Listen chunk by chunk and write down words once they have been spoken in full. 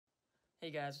Hey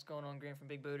guys, what's going on? Graham from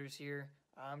Big Boaters here.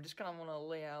 I'm just kind of want to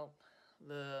lay out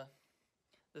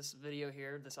this video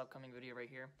here, this upcoming video right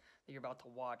here that you're about to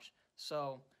watch.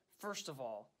 So first of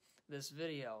all, this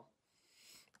video,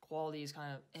 the quality is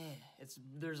kind of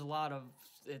there's a lot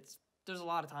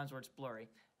of times where it's blurry,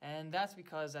 and that's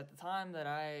because at the time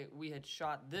that we had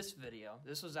shot this video,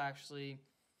 this was actually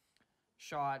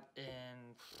shot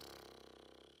in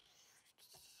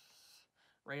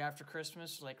right after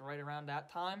Christmas, like right around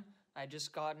that time. I had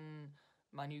just gotten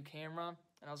my new camera,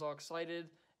 and I was all excited,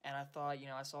 and I thought,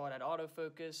 I saw it at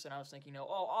autofocus, and I was thinking,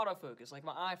 oh, autofocus, like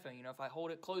my iPhone, if I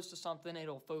hold it close to something,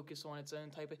 it'll focus on its own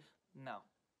type of, no.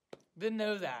 Didn't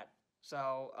know that.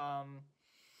 So,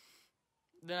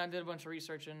 then I did a bunch of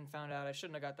research and found out I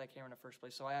shouldn't have got that camera in the first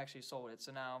place, so I actually sold it.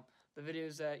 So now, the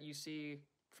videos that you see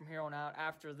from here on out,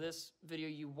 after this video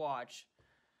you watch,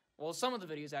 well, some of the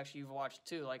videos actually you've watched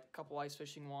too, like a couple ice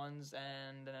fishing ones,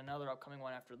 and then another upcoming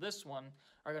one after this one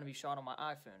are going to be shot on my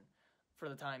iPhone for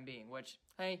the time being, which,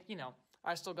 hey,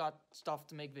 I still got stuff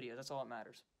to make videos. That's all that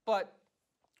matters. But,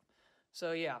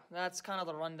 so yeah, that's kind of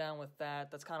the rundown with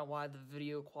that. That's kind of why the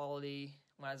video quality,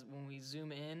 when we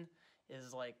zoom in,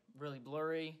 is like really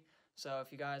blurry. So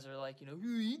if you guys are like,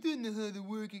 you didn't know how to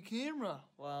work a camera.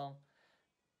 Well,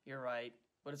 you're right.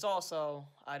 But it's also,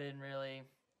 I didn't really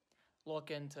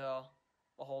look into a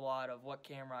whole lot of what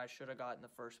camera I should have got in the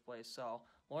first place. So,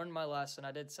 learned my lesson.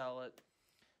 I did sell it.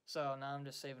 So, now I'm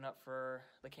just saving up for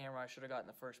the camera I should have got in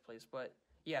the first place. But,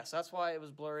 yeah, so that's why it was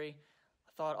blurry.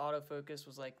 I thought autofocus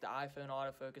was like the iPhone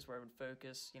autofocus where it would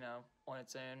focus, on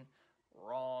its own.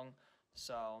 Wrong.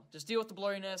 So, just deal with the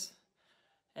blurriness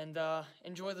and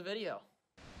enjoy the video.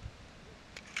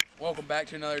 Welcome back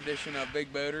to another edition of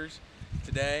Big Boaters.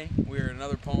 Today, we're in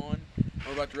another pond.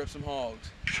 We're about to rip some hogs.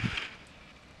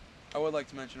 I would like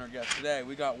to mention our guest today.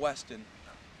 We got Weston.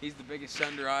 He's the biggest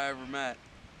sender I ever met,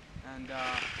 and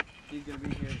he's going to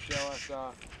be here to show us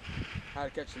how to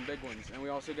catch some big ones. And we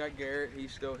also got Garrett.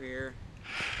 He's still here,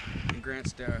 and Grant's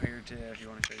still here too, if you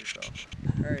want to show yourself.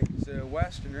 Alright, so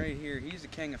Weston right here, he's the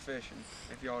king of fishing,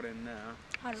 if y'all didn't know.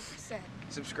 100%.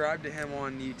 Subscribe to him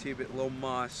on YouTube at Lil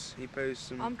Muss. He posts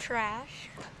some... I'm trash.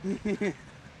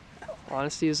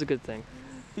 Honesty is a good thing.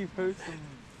 He posts some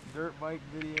dirt bike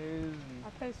videos and I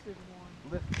posted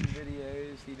one. lifting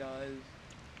videos he does.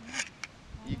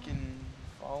 You can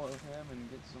follow him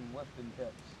and get some lifting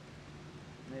tips.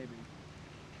 Maybe.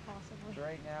 Possibly. So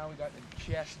right now we got the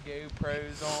chest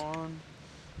GoPros on.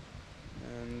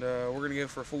 And we're going to go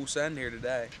for a full send here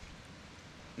today.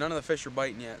 None of the fish are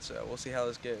biting yet, so we'll see how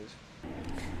this goes.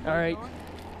 Alright.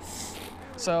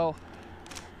 So,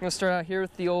 I'm going to start out here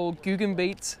with the old Guggen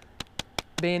Baits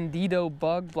Bandito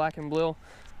bug, black and blue.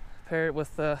 Pair it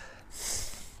with the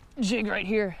jig right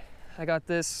here. I got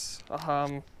this,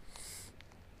 I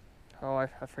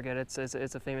forget, it's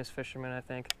a famous fisherman, I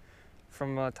think,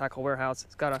 from Tackle Warehouse.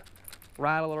 It's got a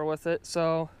rattler with it,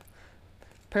 so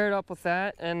pair it up with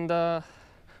that, and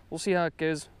we'll see how it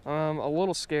goes. I'm a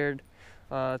little scared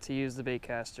to use the bait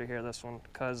caster here, this one,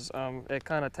 because it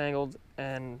kind of tangled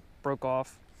and broke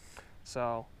off.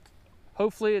 So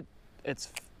hopefully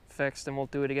it's fixed and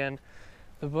won't do it again.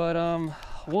 But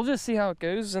we'll just see how it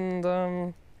goes,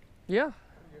 and yeah,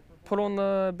 put on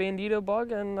the Bandito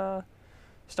bug and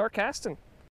start casting.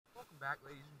 Welcome back,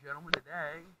 ladies and gentlemen.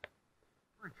 Today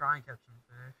we're going to try and catch some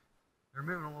fish. They're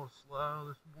moving a little slow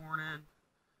this morning.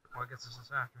 Well, I guess it's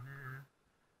this afternoon.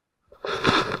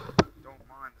 Don't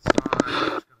mind the sign,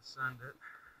 I'm just going to send it.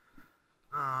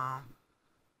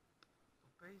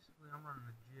 Basically, I'm running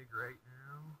a jig right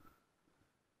now.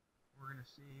 We're going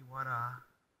to see what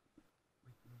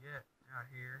we can get out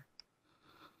here.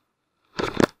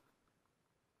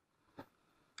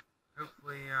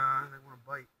 Hopefully, they want to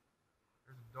bite.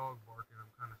 There's a dog barking. I'm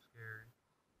kind of scared.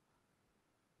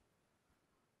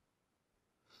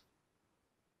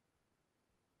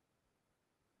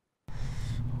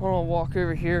 I'm gonna walk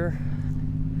over here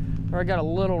where I got a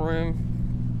little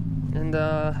room, and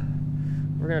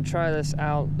we're gonna try this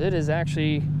out. It is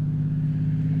actually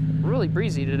really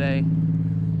breezy today,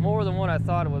 more than what I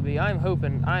thought it would be. I'm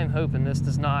hoping this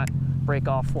does not break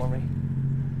off for me.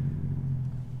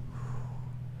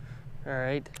 All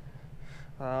right.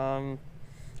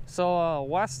 So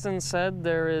Weston said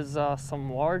there is some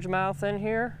largemouth in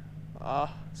here.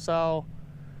 So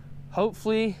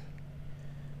hopefully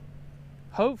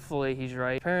he's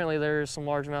right. Apparently there's some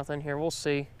largemouth in here. We'll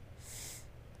see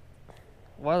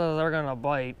whether they're gonna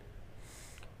bite.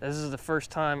 This is the first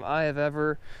time I have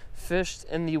ever fished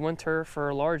in the winter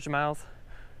for largemouth,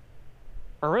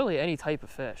 or really any type of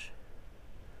fish.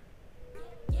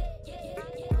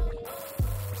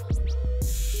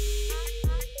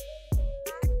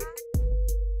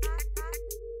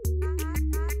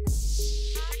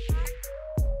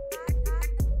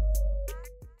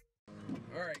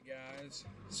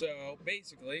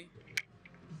 basically,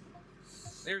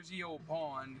 there's the old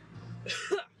pond,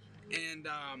 and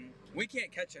we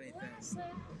can't catch anything.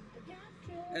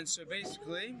 And so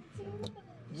basically,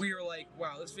 we were like,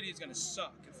 wow, this video is gonna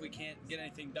suck if we can't get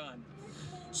anything done.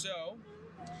 So,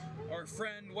 our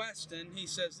friend Weston, he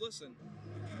says, listen,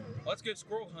 let's go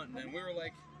squirrel hunting. And we were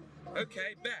like,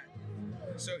 okay, bet.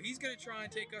 So he's gonna try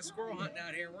and take us squirrel hunting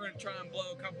out here. We're gonna try and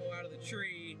blow a couple out of the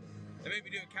tree and maybe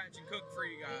do a catch and cook for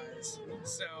you guys.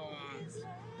 So,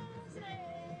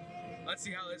 let's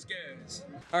see how this goes.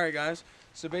 All right, guys.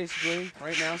 So basically,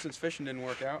 right now, since fishing didn't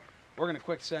work out, we're gonna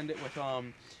quick send it with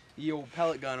the old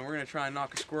pellet gun, and we're gonna try and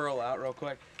knock a squirrel out real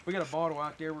quick. We got a bottle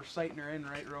out there. We're sighting her in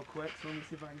right real quick. So let me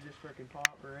see if I can just freaking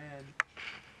pop her in.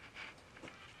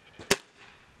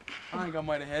 I think I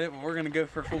might have hit it, but we're gonna go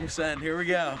for full send. Here we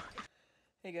go.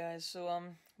 Hey guys, so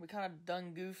we kind of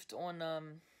done goofed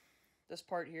on this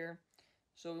part here.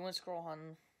 So we went squirrel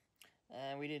hunting,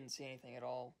 and we didn't see anything at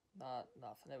all.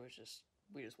 Nothing. It was just,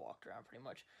 we just walked around pretty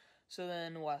much. So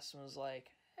then Weston was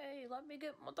like, hey, let me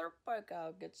get my dirt bike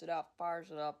out. Gets it out,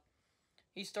 fires it up.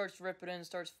 He starts ripping it in,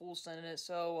 starts full sending it.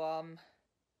 So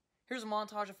here's a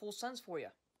montage of full sends for you.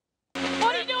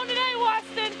 What are you doing today,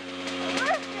 Weston?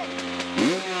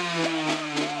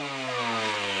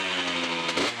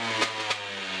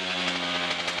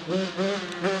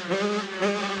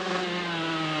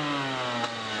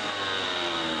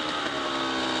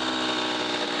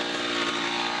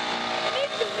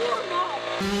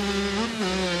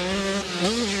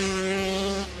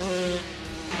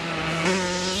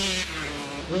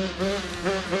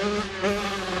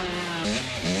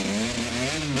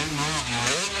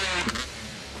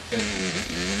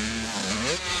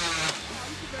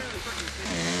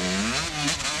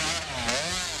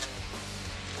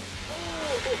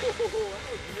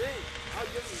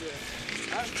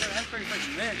 That's pretty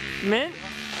freaking mint. Mint?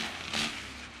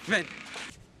 Mint.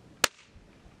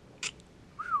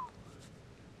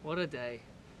 What a day.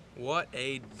 What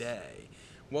a day.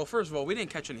 Well, first of all, we didn't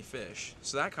catch any fish,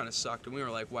 so that kind of sucked, and we were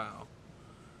like, wow,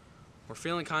 we're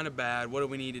feeling kind of bad. What do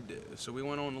we need to do? So we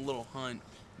went on a little hunt,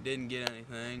 didn't get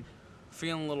anything,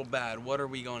 feeling a little bad. What are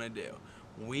we going to do?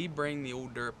 We bring the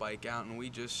old dirt bike out, and we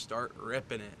just start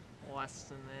ripping it.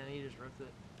 Weston, man, he just ripped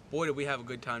it. Boy, did we have a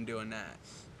good time doing that.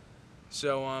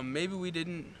 So maybe we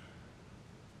didn't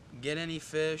get any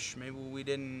fish, maybe we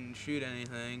didn't shoot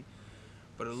anything,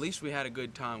 but at least we had a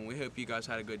good time. We hope you guys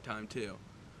had a good time too.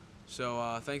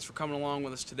 So thanks for coming along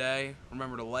with us today.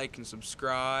 Remember to like and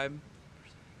subscribe.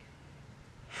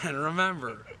 And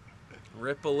remember,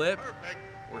 rip a lip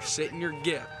or sit in your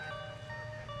gip.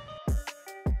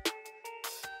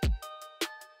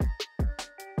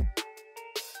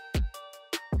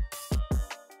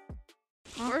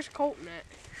 Where's Colton at?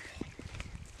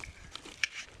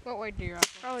 What way do you rock?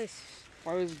 Probably.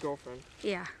 Probably his girlfriend.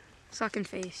 Yeah. Sucking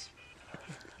face.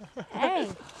 Hey.